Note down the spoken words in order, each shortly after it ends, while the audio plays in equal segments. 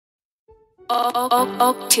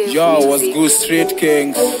Yo, what's good, Street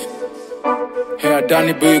Kings? Hey,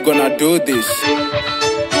 Danny Boy, gonna do this.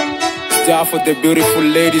 Star for the beautiful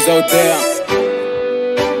ladies out there.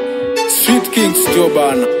 Street Kings,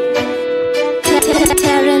 Joban.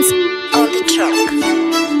 Terrence on the track.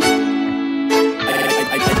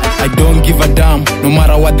 I don't give a damn, no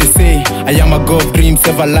matter what they say. I am a god of dreams,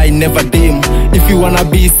 ever lie, never dim. If you wanna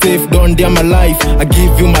be safe, don't dare my life. I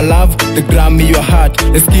give you my love, the Grammy your heart.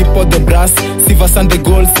 Let's keep all the brass, silvers and the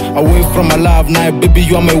golds away from my love. Now baby,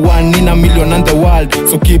 you are my one in a million and the world.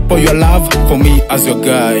 So keep all your love for me as your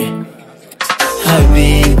guy.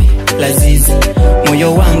 Habibi, lazizi,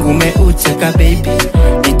 moyo wangu umeucheka baby.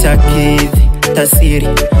 Nitakidhi, tasiri,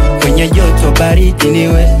 kwenye joto baridi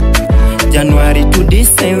niwe Januari to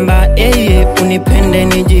December, unipende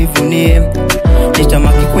nijivunie.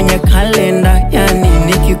 Nitamaki kwenye kalenda, yani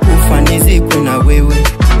nikikufa nizikwe na wewe.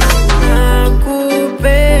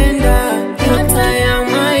 Nakupenda, nyota ya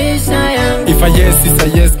maisha yangu. If a yes is a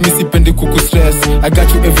yes, mi sipendi kuku stress. I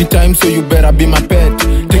got you every time, so you better be my pet.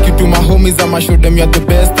 Take you to my homies, I'ma show them you're the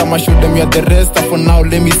best. I'ma show them you're the rest. For now,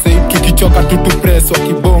 let me say, tukichoka tu press.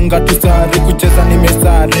 Wakibonga tusari, kucheza ni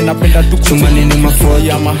mesari. Napenda tu chumani ni mafoto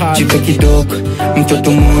ya mahali. Jipe kidogo,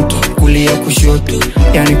 mtoto moto, kulia kushoto,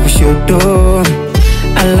 yani kushoto.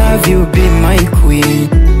 I love you, be my queen.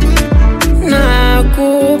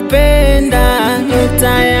 Nakupenda,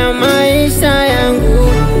 nyota ya maisha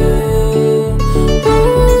yangu.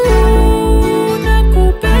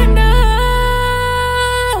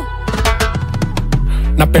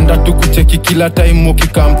 Napenda tu kucheki kila time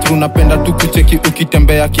ukikam through. Napenda tu kucheki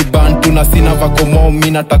ukitembea kibantu. Na sina vako mo,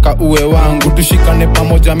 mi nataka uwe wangu. Tushikane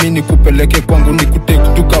pamoja, mi nikupeleke kwangu. Nikutake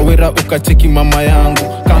tu Kawera ukacheki mama yangu.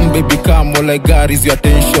 Come baby come, all I got is your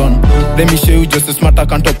attention. Let me show you just a smart, I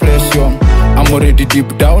can't oppression. I'm already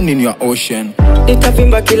deep down in your ocean.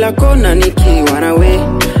 Nitavimba kila kona nikiwa nawe,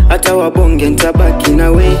 hata wabonge nitabaki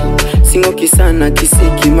nawe. Singoki sana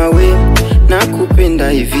kisiki mawe, nakupenda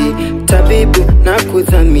hivi tabibu,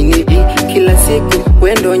 nakudhamini kila siku,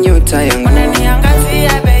 wendo nyota yangu.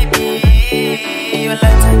 Unaniangazia baby, you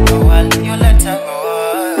let go all, you let go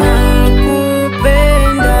all. Nakupenda,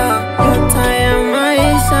 nyota ya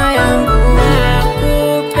maisha yangu.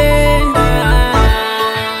 Nakupenda.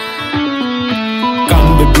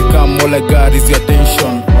 Come baby come, all I got is your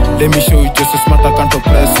attention. Let me show you just a smart, I can't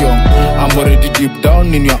oppress you. I'm already deep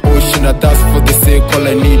down in your ocean. And that's for the sake, all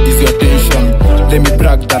I need is your attention. Let me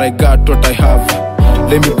brag that I got what I have.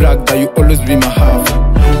 Let me brag that you always be my half.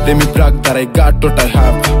 Let me brag that I got what I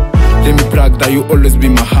have. Let me brag that you always be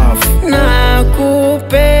my half.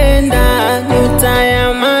 Nakupenda, nyota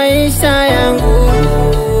ya maisha yangu.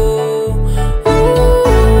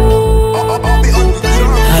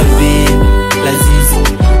 Habibi, lazizi,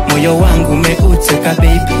 moyo wangu umeucheka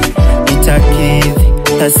baby. Nitakidhi,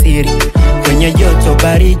 tasiri, kwenye joto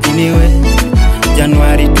baridi niwe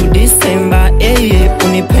Januari to December,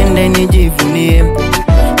 unipende nijivunie.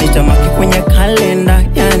 Nitamaki kwenye kalenda,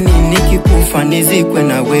 yani nikikufa nizikwe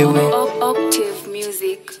na wewe.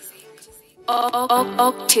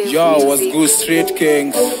 Yo, what's good, Street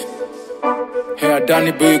Kings? Hey,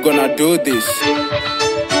 Danny Boy, gonna do this.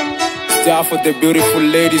 Star for the beautiful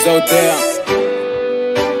ladies out there.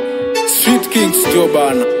 Street Kings,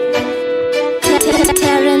 Joban.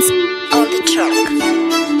 Terrence on the track.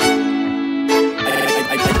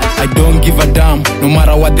 I don't give a damn, no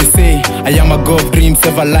matter what they say. I am a god of dreams,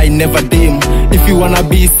 ever lie, never dim. If you wanna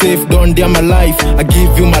be safe, don't dare my life. I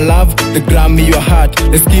give you my love, the Grammy your heart.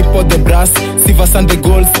 Let's keep all the brass, silvers and the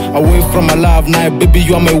golds away from my love. Now baby,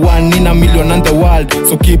 you are my one in a million and the world.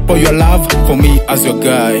 So keep all your love for me as your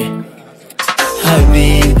guy.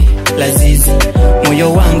 Habibi, lazizi,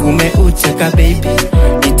 moyo wangu umeucheka baby.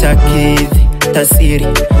 Nitakidhi, tasiri,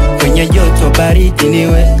 kwenye joto baridi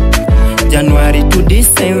niwe Januari to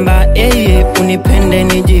December, unipende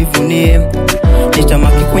nijivunie.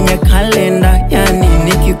 Nitamaki kwenye kalenda, yani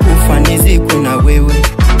nikikufa nizikwe na wewe.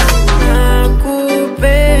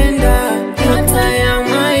 Nakupenda, nyota ya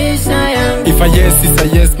maisha yangu. If a yes is a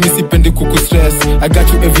yes, mi sipendi kuku stress. I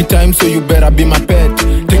got you every time, so you better be my pet.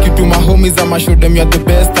 Take you to my homies, I'ma show them you're the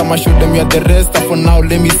best. I'ma show them you're the rest. For now,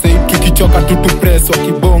 let me say, tukichoka tu press.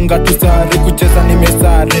 Wakibonga tusari, kucheza ni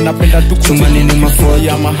mesari. Napenda tu chumani ni mafoto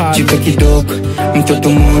ya mahali. Jipe kidogo, mtoto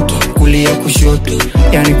moto, kulia kushoto,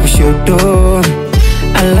 yani kushoto.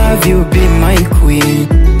 I love you, be my queen.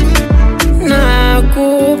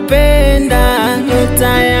 Nakupenda,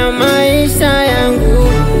 nyota ya maisha yangu.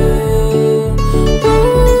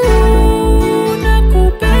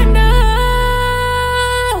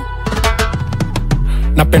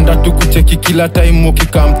 Napenda tu kucheki kila time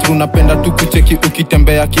ukikam through. Napenda tu kucheki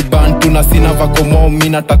ukitembea kibantu. Na sina vako mo, mi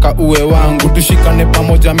nataka uwe wangu. Tushikane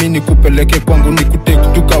pamoja mi nikupeleke kwangu. Nikutake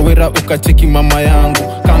tukawera ukacheki mama yangu.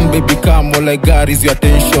 Come baby come, all I got is your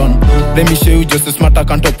attention. Let me show you just a smart, I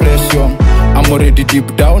can't pressure. I'm already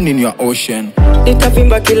deep down in your ocean.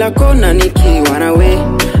 Nitavimba kila kona nikiwa nawe,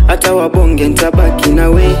 hata wabonge nitabaki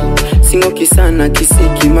nawe. Singoki sana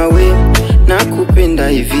kisiki mawe, nakupenda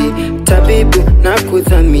hivi tabibu,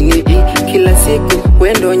 nakudhamini kila siku,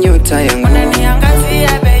 wendo nyota yangu. Unaniangazia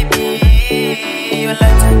baby, you let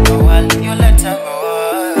her go all, you let her go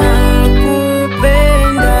all.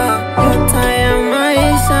 Nakupenda nyota ya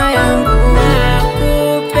maisha yangu,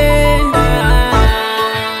 nakupenda.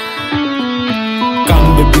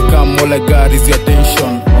 Come baby come, all I got is your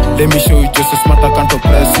attention. Let me show you just a smart, I can't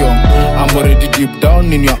oppress you. I'm already deep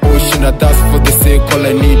down in your ocean. And that's for the sake, all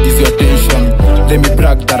I need is your attention. Let me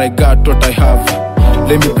brag that I got what I have.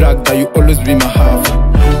 Let me brag that you always be my half.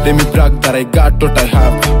 Let me brag that I got what I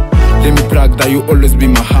have. Let me brag that you always be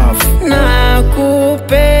my half.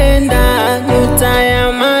 Nakupenda nyota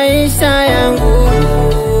ya maisha yangu.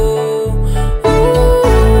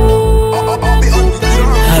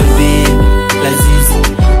 Habib, lazizi,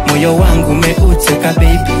 moyo wangu meuteka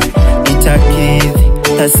baby. Nitakidhi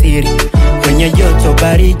tasiri kwenye joto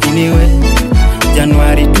baridi niwe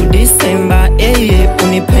Januari to December,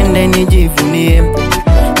 unipende nijivunie.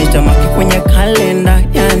 Nitamaki kwenye kalenda,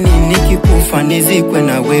 yani nikikufa nizikwe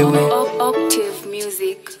na wewe.